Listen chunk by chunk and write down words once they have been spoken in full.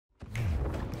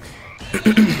C'est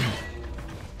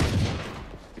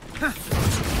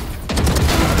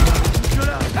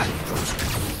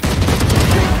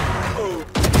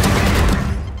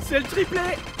le triplé.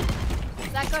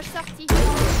 Sacoche sortie. Je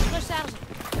recharge.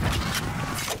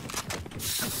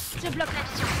 Je bloque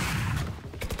l'action.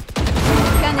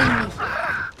 Aucun ennemi.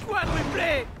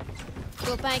 Quadruplé.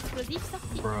 Copain explosif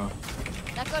sorti. Bro.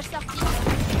 Sacoche sortie.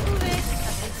 Trouvé.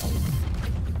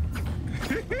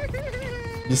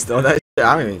 You stole that shit?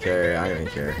 I don't even care. I don't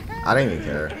even care. I don't even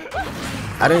care.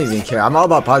 I don't even care. I'm all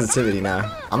about positivity now.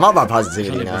 I'm all about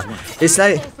positivity now. It's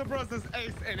like...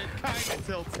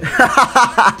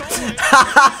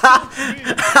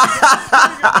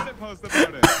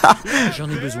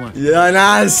 J'en ai besoin. Y'en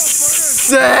a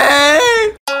assez.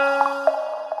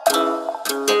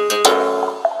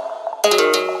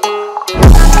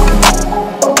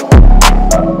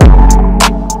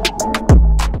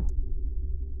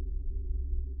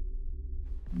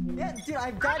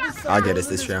 I'll get us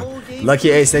this round.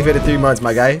 Lucky Ace, thank you for the 3 months,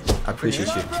 my guy. I appreciate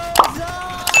you.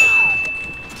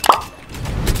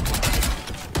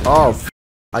 Oh,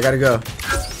 I gotta go.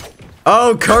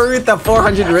 Oh, Curry with the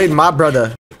 400 raid, my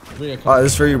brother. Oh,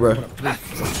 this is for you, bro.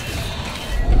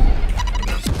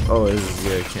 Oh, this is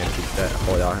good. I can't keep that.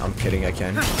 Hold on, I'm kidding. I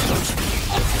can.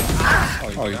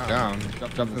 Oh, he's down.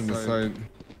 Jumped in the side.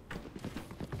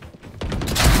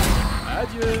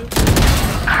 Adieu.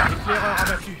 Éclaireur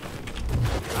abattu.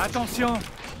 Attention.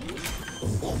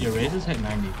 Your raise is at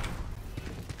 90.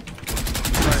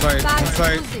 On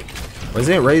site.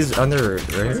 Wasn't it raised under right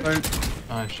here?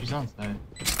 She's on side.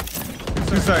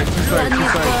 Two side.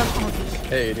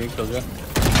 Hey, didn't kill you.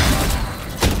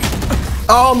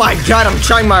 Oh my god, I'm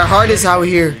trying my hardest out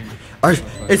here.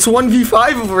 It's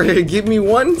 1v5 over here. Give me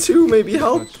 1, 2, maybe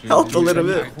help a little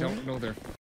bit. I don't know their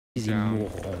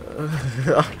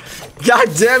God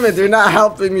damn it, they're not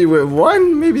helping me with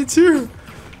 1, maybe 2.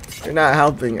 They're not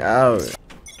helping out.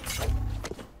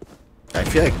 I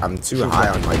feel like I'm too high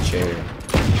on my chair.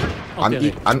 I'm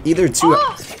either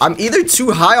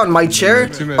too high on my chair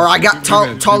or I got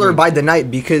taller by the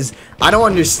night because I don't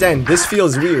understand. This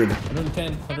feels weird.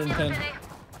 110.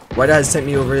 Why has sent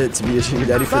me over to be a sugar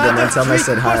daddy for the next time I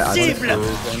said hi? I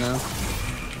don't know.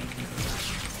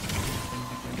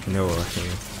 No, okay.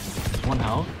 One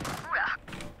health.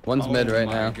 One's mid right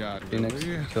now. God, Phoenix,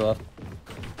 really? chill off.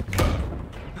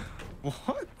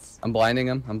 What? I'm blinding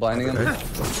him. Okay.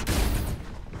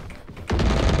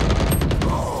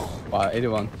 Wow,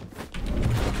 81.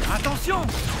 Attention.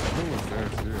 Who was there,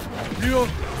 too? Plus haut.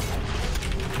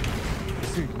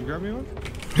 Can you grab me one?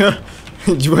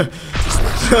 You want-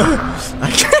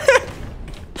 I can't.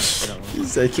 He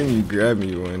said, "Can you grab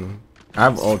me one?" I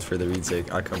have ult for the retake.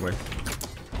 I'll come with.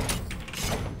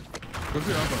 Go to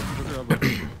your elbow.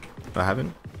 What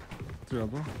happened? To your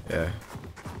elbow. Yeah,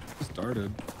 Just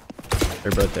started.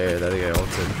 they're both there. That guy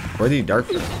ulted. Where did he dart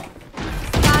from?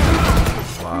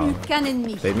 Wow. Aucun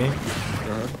ennemi. Bait me? Go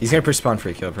ahead. He's gonna push spawn for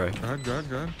a kill, probably. Go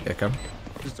ahead. Yeah, come.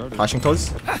 Just started. Flashing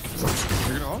close?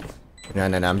 You're gonna ult? No,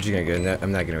 I'm just gonna go. No,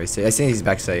 I'm not gonna waste it. I think he's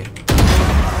backside.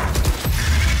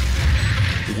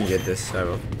 You can get this. I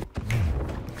will.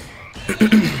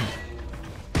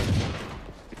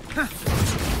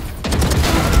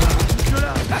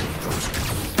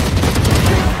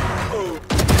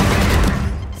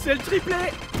 C'est le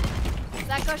triplé.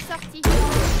 Sacoche sortie. Je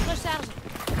recharge.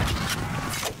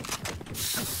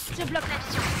 Je bloque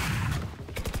l'action.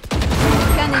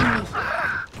 Aucun ennemi.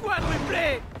 Quadruplé.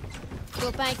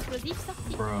 Copain explosif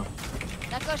sorti. Bro.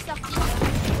 Sacoche sortie.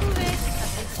 Trouvé.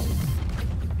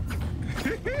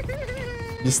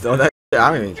 You stole that shit? I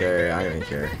don't even care. I don't even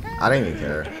care. I don't even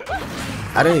care.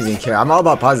 I don't even care. I'm all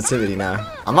about positivity now.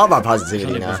 I'm all about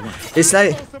positivity now. It's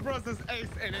like... Tsm Subroza's ace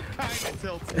and it kinda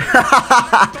tilted.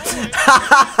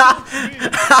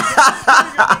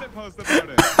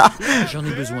 J'en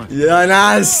ai besoin. Y'en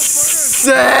a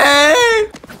assez.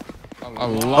 A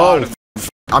lot of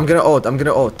I'm gonna ult.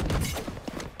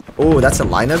 Oh, that's a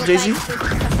lineup, Jay-Z?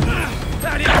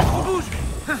 Allez, on bouge.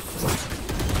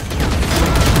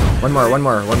 One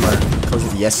more. Close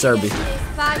it. Yes, sir, B.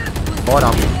 Hold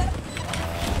on.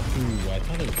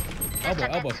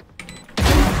 Elbow.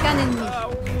 Aucun ennemi.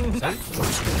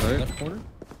 Left corner.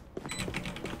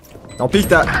 Don't peek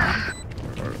that.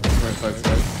 right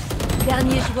side.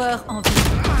 Dernier joueur en vie.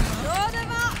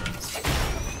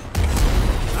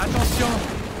 Attention.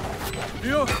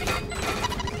 Plus haut.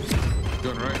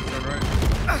 Going right.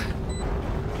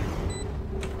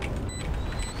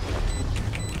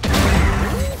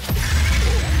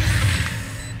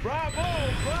 Bravo!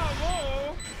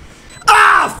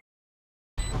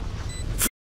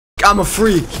 I'm a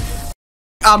freak.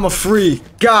 I'm a freak.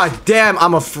 God damn,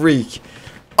 I'm a freak.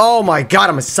 Oh my god,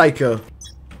 I'm a psycho.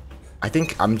 I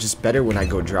think I'm just better when I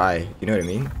go dry. You know what I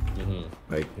mean?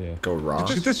 Like, go raw.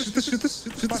 Shoot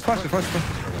this flash.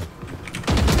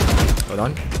 Hold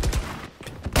on.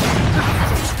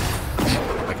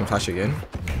 I can flash again.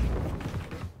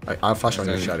 I'll flash on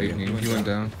your shot again. He went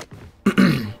down.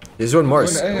 There's one more.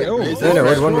 No,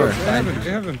 wait, one more.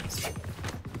 Heaven.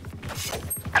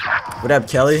 What up,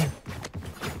 Kelly?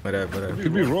 What up?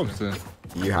 Could be ropes then.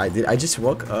 Yeah, I just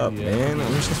woke up, man.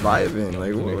 I'm just vibing.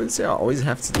 Like, what's it I always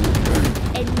have to do?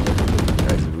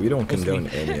 Guys, we don't condone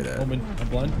any of that. Omen, I'm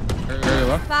blind. Hey,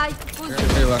 left.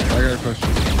 Hey, left. I got a question.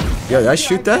 Yo, did I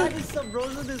shoot that?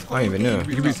 I don't even know.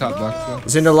 You could be top box though.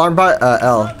 Is it an alarm bot?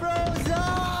 L.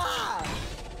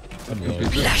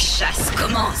 La chasse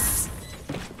commence.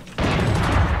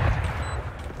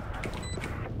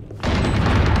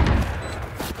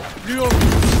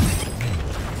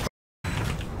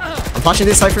 I'm flashing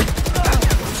this Cypher.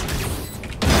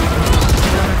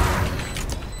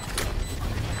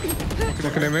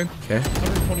 Look at him, man. Okay.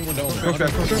 121 to Omen. Go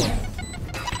fast.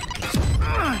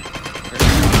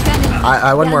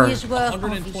 I one more. Dernier joueur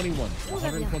en vie.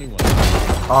 121.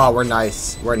 Oh, we're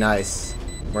nice. We're nice.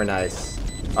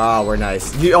 Oh, we're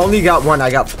nice. You only got one.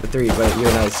 I got 3, but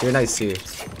you're nice. You're nice too.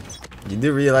 You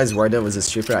do realize Warda was a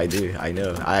stripper? I do. I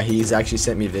know. He's actually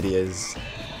sent me videos.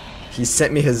 He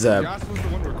sent me his Yas was the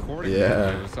one recording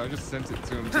yeah. video, so I just sent it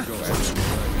to him to go edit.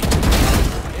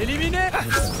 Éliminé.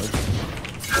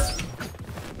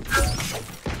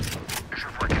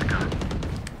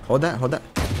 Hold that.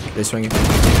 They're swinging.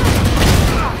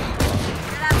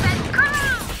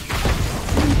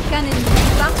 Cannon.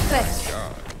 Parfait.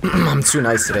 I'm too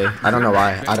nice today. I don't know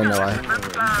why. I'm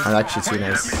actually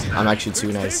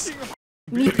too nice.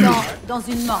 Mi-temps dans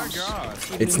une manche.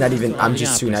 It's not even. I'm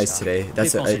just too nice today.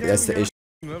 That's the issue.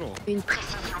 Middle. Une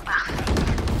précision parfaite.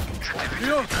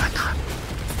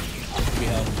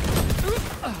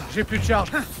 J'ai plus de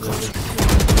charge.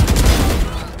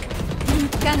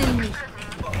 Canne ennemie.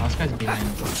 Last guy's behind.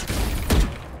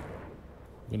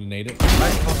 Gonna nade it.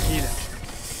 Reste tranquille.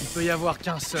 Il peut y avoir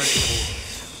qu'un seul.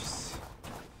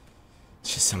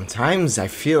 Just sometimes I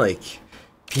feel like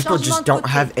people just don't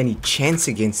have any chance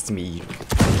against me.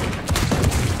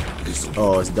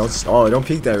 Oh, don't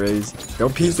peek that, Raze.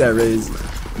 Don't peek that, Raze.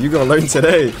 You gonna learn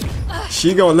today.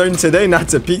 She gonna learn today not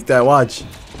to peek that. Watch.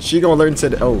 She gonna learn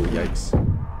today. Oh, yikes.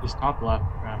 He's top left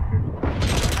after.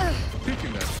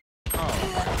 Peeking that.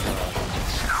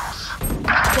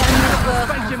 Dernier joueur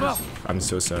Spike en est vie. mort. I'm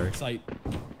so sorry. Sight.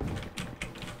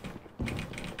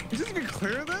 You just even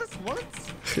clear this? What?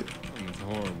 It's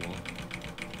horrible.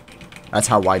 That's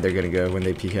how wide they're gonna go when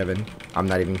they peek heaven. I'm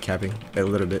not even capping a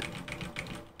little bit.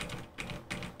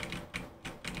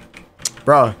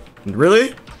 Bro,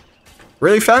 really?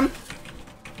 Really, fam?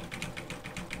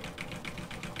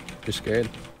 You're scared.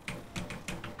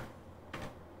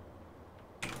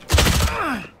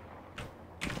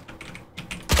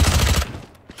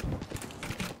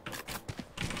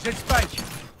 J'ai le spike.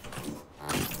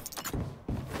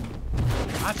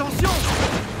 Attention.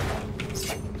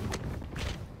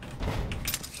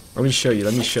 Let me show you.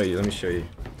 Let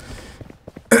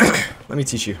me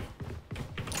teach you.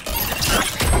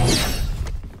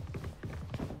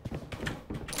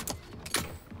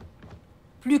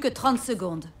 Plus que 30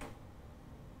 secondes.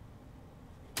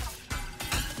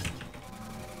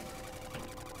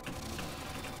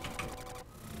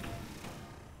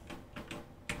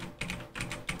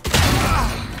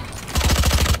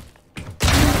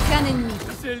 Canne ennemie.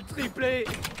 C'est le triplé.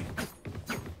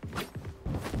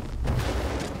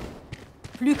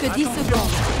 Plus que 10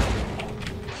 secondes.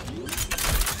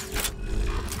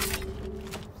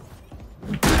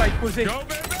 Spike posé.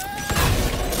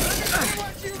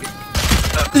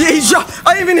 Yeah, he dropped.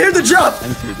 I didn't even hear the drop.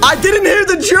 I didn't hear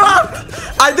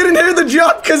the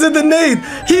drop because of the nade.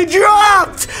 He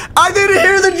dropped. I didn't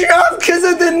hear the drop because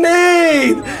of the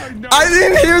nade. I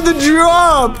didn't hear the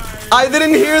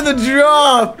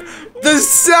drop. The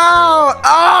sound.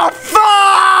 Oh, fuck.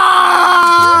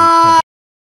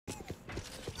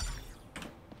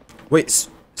 Wait,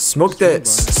 smoke that.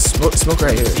 Smoke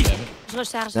right here. Je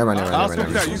recharge. Never mind. I'll smoke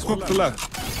that. You smoke to the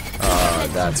left.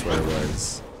 That's what it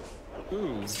was.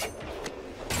 Ooh.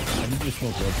 I need to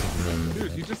smoke red.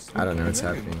 Dude, you just I don't know what's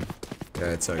happening. Yeah,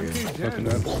 it's all good.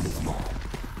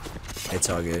 It's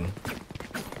all good.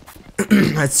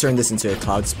 Let's turn this into a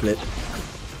cloud split.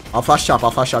 I'll flash chop.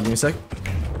 Give me a sec.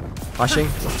 Flashing.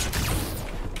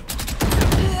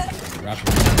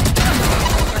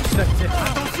 Attention.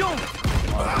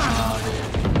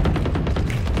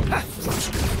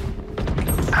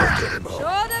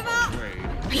 Chaud devant.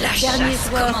 La Dernier chasse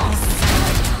joueur. commence.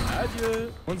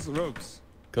 Adieu. One's ropes.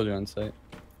 Killed you on site.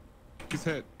 He's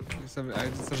hit.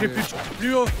 J'ai plus de...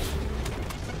 Plus haut.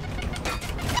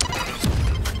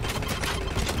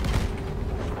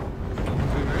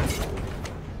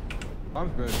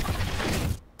 Bomb's mid.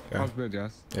 Yeah. Bomb's mid,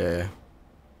 yes. Yeah.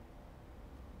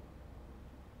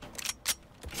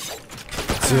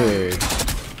 Dude.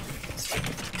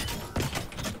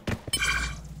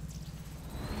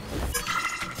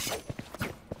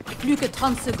 Plus que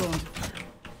 30 secondes.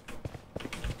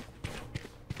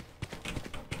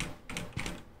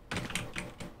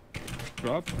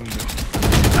 Drop.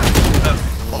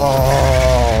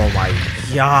 Oh my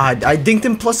god. I dinked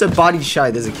him plus a body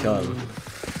shot doesn't kill him.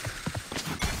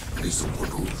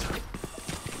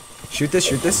 Shoot this,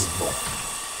 shoot this.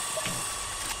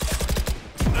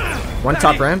 One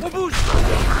top ramp. On bouge.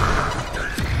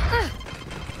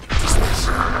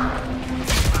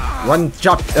 One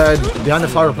drop behind the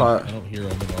flower pot. I don't hear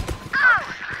him at all.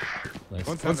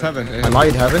 Nice. One's heaven. I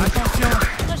lied heaven.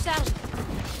 Recharge.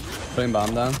 Putting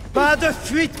bomb down. Pas de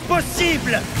fuite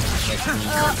possible.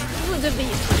 Vous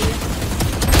devriez courir.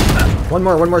 One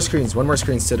more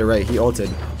screens to the right. He ulted.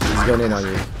 He's going in on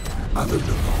you.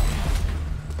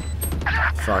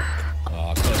 Fuck.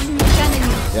 Aucun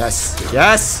ennemi. Yes.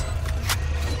 Yes.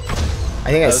 I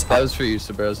think That was for you,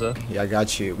 Subroza. Yeah, I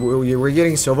got you. We're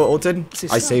getting Sova ulted.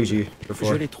 I saved you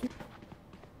before.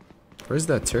 Where's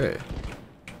that turret?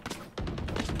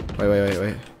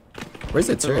 Wait. Where's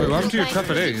the Wait, turret? what happened to your trap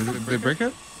at A? Did they break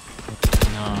it?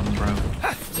 No, bro.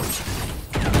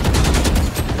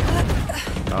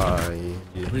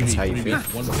 That's how you 3B. feel.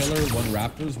 One pillar, one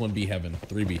raptors, one B heaven.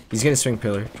 3B. He's gonna swing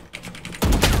pillar.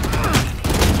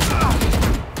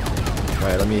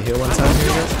 Alright, let me heal one time here,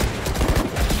 guys.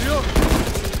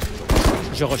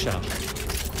 Je recharge.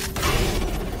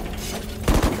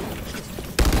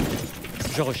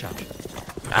 Je recharge.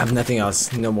 I have nothing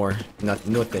else. No more.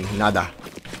 Nothing. Nada.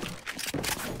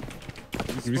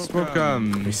 We spoke,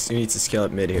 We need to scale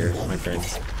up mid here, my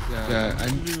friends. yeah, I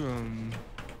knew,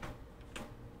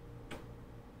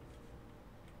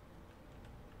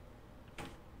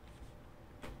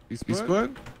 he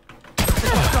split?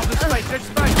 Sors de spike, jet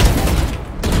spike.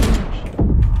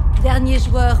 Dernier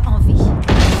joueur en vie.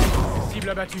 Cible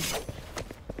abattue.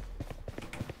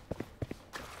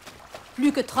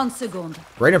 Plus que 30 secondes.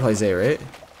 Rainer plays A, right?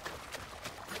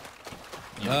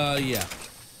 Yeah.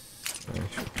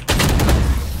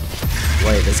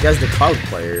 Wait, this guy's the cloud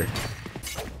player.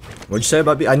 What'd you say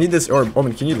about B? I need this orb.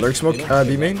 Omen, can you lurk smoke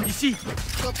B main? Ici.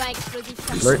 Copain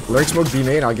explosif. Lurk smoke B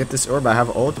main. I'll get this orb. I have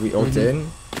ult. We ult in.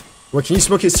 Well, can you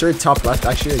smoke his third top left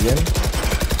actually again?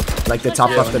 Like the top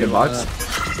left of the box?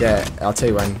 Yeah, I'll tell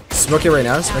you when. Smoke it right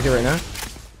now. Smoke it right now.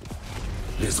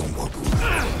 Allez, on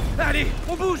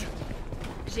bouge.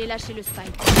 J'ai lâché le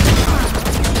spike.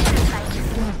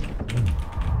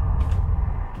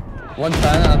 One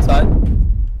fan outside.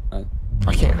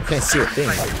 I can't see a thing.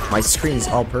 My screen's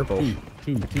all purple.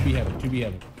 Two B heaven, 2B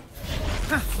heaven.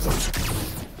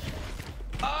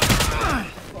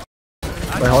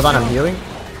 Wait, hold on. I'm healing.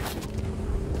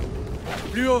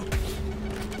 Plus haut.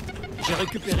 J'ai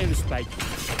récupéré le spike.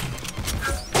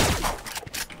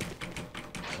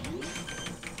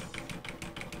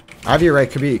 I have you right.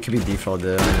 Could be default.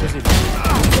 Dernier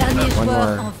One joueur en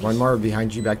more. vie. One more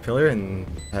behind you, back pillar, and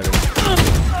heaven.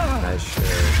 Nice shit.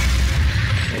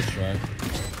 Nice try.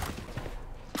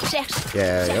 Cherche.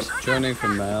 Yeah. Yep. Joining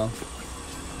from Mal.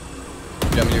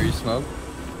 You got me near you smoke?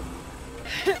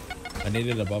 I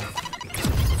needed above.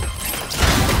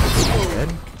 Dead.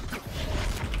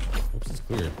 Oops, it's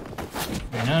clear.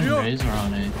 None rays are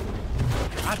on it.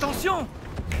 Attention.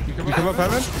 You come up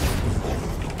heaven?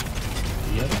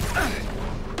 Yep.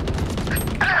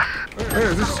 Hey,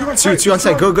 there's two on Two on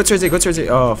site. Go towards it. Go towards it.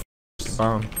 Oh.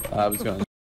 Bomb. I was going.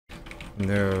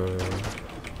 No.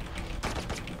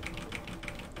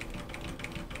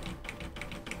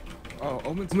 Oh,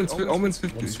 Omen's 50. Omen's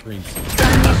 50. One screen.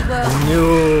 Dernier joueur.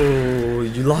 No.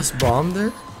 You lost bomb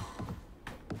there?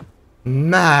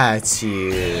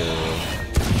 Matthew.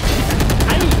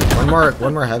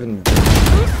 One more heaven. Shit.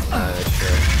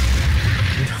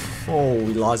 Oh,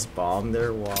 we lost bomb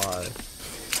there. Why?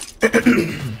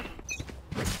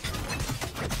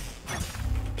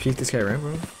 Shoot this guy, right,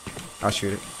 bro? I'll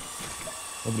shoot it.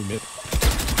 Nobody mid.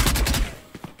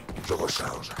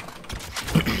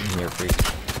 You're free.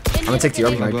 I'm gonna take the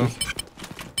orb, Elbow. Mikey.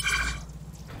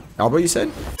 Elbow, you said?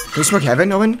 Can you smoke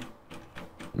heaven, Owen?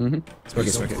 Smoke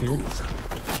it. Plus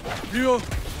haut.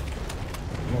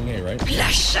 Going A, right? La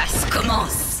chasse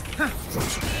commence.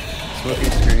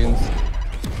 Smoking screens.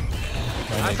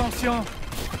 Attention.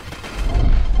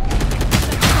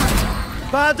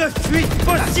 Pas de fuite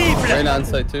possible. Right on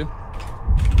site too.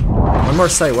 One more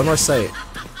sight, one more sight.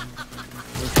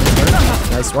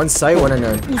 Nice, one sight, one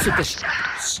unknown.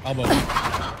 Elbow.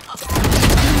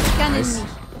 Scan Nice. ennemi.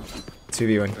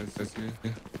 2v1.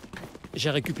 J'ai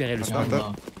récupéré le Yeah, spike.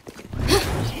 no.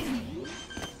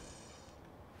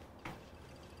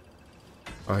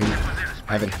 Oh, he...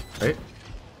 Heaven, right?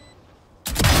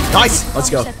 Nice! Let's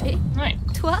go. Échappé. Right.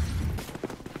 Toi,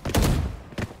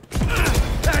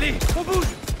 Allez, on bouge.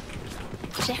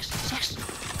 cherche, cherche.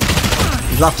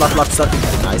 Left, stuck.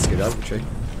 Nice, good job, good trick.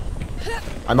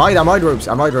 I'm wide ropes,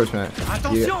 man.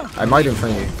 Attention! I'm wide in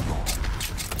front of you.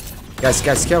 Guys,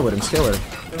 scale with him.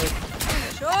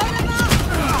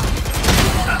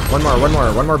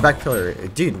 One more back pillar.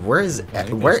 Dude, where is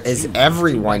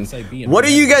everyone? What are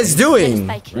you guys doing?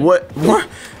 What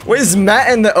is Matt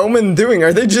and the Omen doing?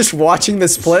 Are they just watching the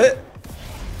split?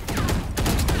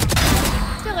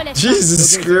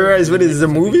 Jesus Christ, what is the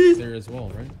movie? There as well,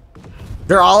 right?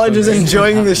 They're all just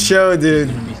enjoying the show, dude.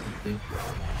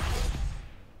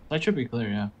 That should be clear,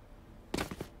 yeah.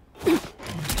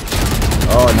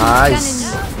 Oh,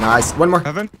 nice. Nice. One more.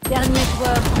 Heaven? Dernier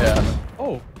joueur. Yeah.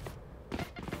 Oh.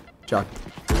 Jock.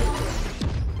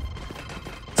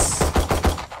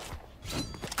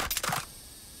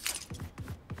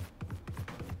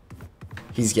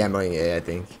 He's gambling A, I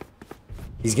think.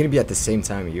 He's gonna be at the same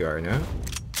time you are, no?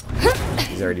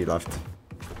 He's already left.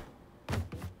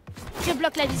 Je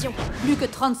bloque la vision. Plus que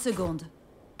 30 secondes.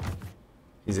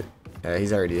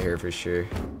 He's already here for sure.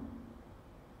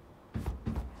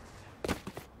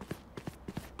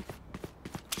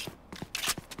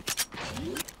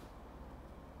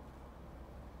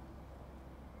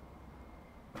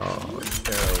 Oh no.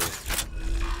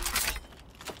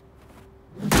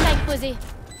 Spike posé.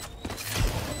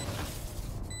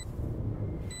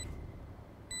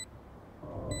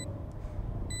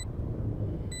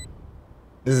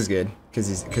 This is good,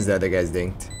 cause the other guy's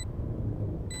dinked.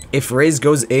 If Raze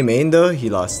goes A main though, he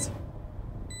lost.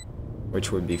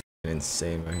 Which would be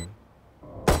insane, man.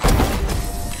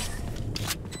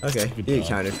 Okay, he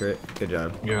accounted for it. Good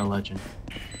job. You're a legend.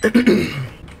 Okay.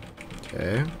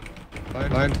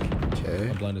 Blind. Okay.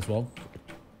 I'm blind as well.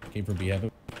 Came from B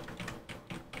heaven.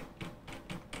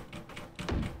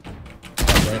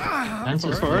 Dance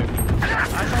is clear.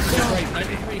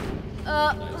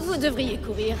 Vous devriez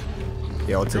courir.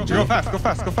 Yeah, I'll take Go G. fast, go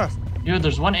fast, go fast. Dude,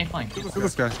 there's one A flank. Look at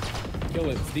this guy. Kill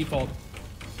it. It's default.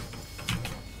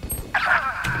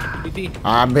 BT.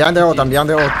 I'm behind the ult,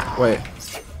 Wait.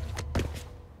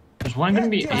 There's one gonna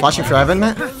be A Flashing for flank. heaven,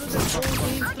 man?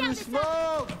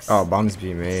 Oh, bombs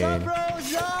be made.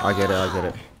 I get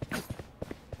it.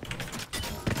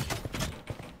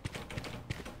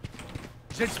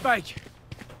 J'ai le spike.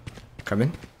 Come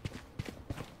in.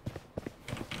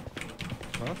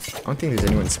 I don't think there's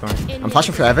anyone spawn. I'm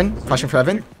flashing for heaven.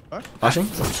 Flashing.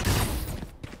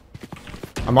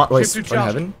 I'm on. Wait, Keep one your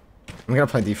heaven. I'm gonna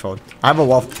play default. I have a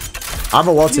wall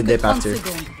to dip 30 after.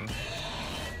 secondes.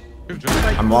 Good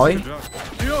job. I'm Wally. Good job.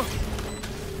 Duo.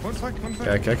 One sec.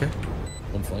 Okay.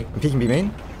 One flank. I'm peeking B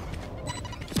main.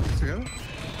 Together.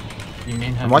 You main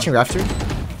I'm heaven. watching Rafter.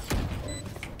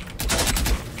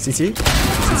 CT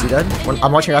dead.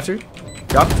 I'm watching Rafter.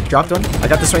 Dropped one. I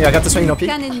got the swing, no peek.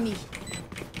 Scan ennemi.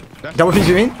 Double peek,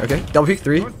 you mean? Okay. Double peek,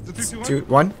 3, 2,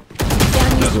 1.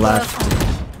 Dernier joueur. Left.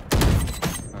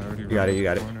 You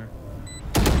got it.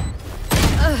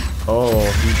 Oh,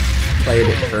 he played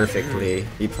it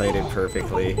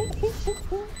perfectly.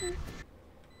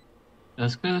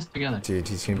 Let's clear this together. Dude,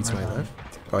 he's gonna be to my left.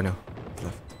 Oh no.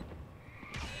 Left.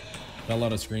 Got a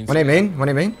lot of screens. One A main.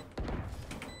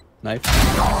 Knife.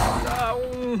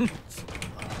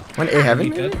 One A heaven.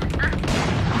 Deep dead.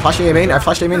 Flashing A main. I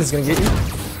flashed A main. Is gonna get you.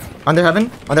 Under heaven.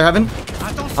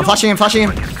 I'm flashing him. Scan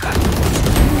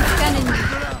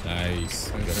ennemi.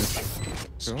 Nice.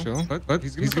 Chill. But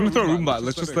he's gonna throw a room bot.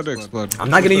 Let's just let it explode. I'm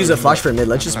not gonna use a flash for mid.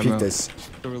 Let's just I peek know. this.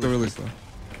 They're really slow.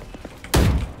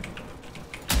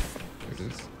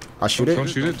 I'll shoot it. Don't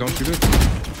shoot it.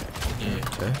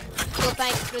 Okay.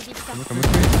 Copain explosif. Come with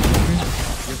me.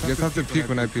 You guys have to peek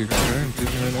when I peek. Okay, I'm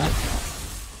peeking right now.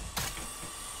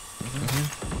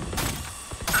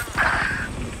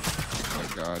 Oh my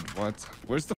god, what?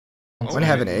 Where's the... One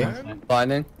heaven A.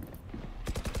 Blinding.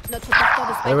 Notre porteur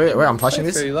de spike. Wait. I'm flashing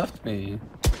Okay, this. you left me.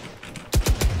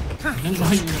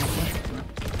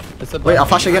 It's a Wait, I'll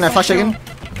flash again.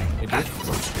 It did.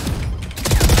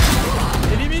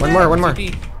 One more.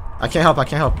 I can't help.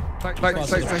 Like,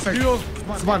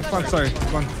 Spawn, sorry.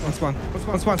 Spawn.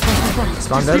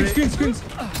 Spawn dead.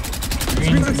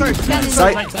 Screens inside.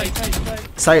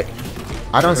 Sight.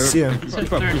 I don't see him.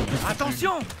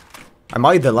 Attention. I'm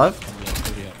out the left.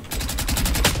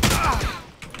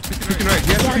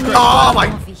 Dernier Oh my.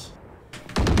 en vie.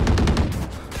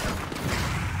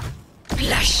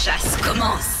 La chasse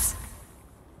commence.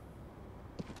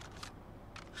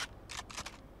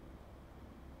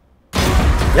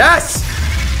 Yes!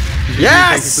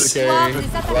 Yes! Okay. Wow, les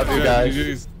attaques. Love you guys.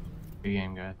 GG's. Good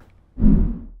game, guys.